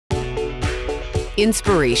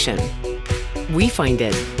Inspiration. We find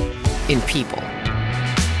it in people.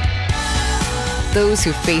 Those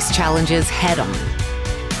who face challenges head-on,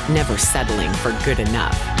 never settling for good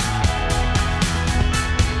enough.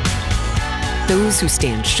 Those who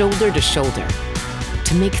stand shoulder to shoulder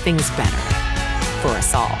to make things better for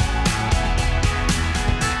us all.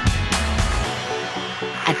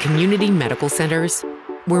 At Community Medical Centers,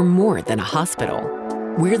 we're more than a hospital.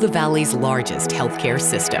 We're the Valley's largest healthcare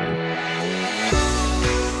system.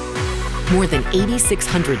 More than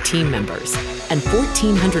 8,600 team members and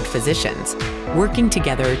 1,400 physicians working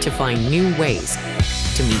together to find new ways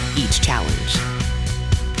to meet each challenge.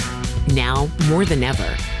 Now, more than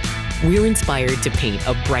ever, we're inspired to paint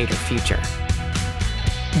a brighter future.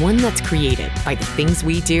 One that's created by the things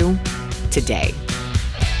we do today.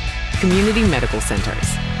 Community Medical Centers.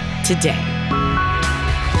 Today.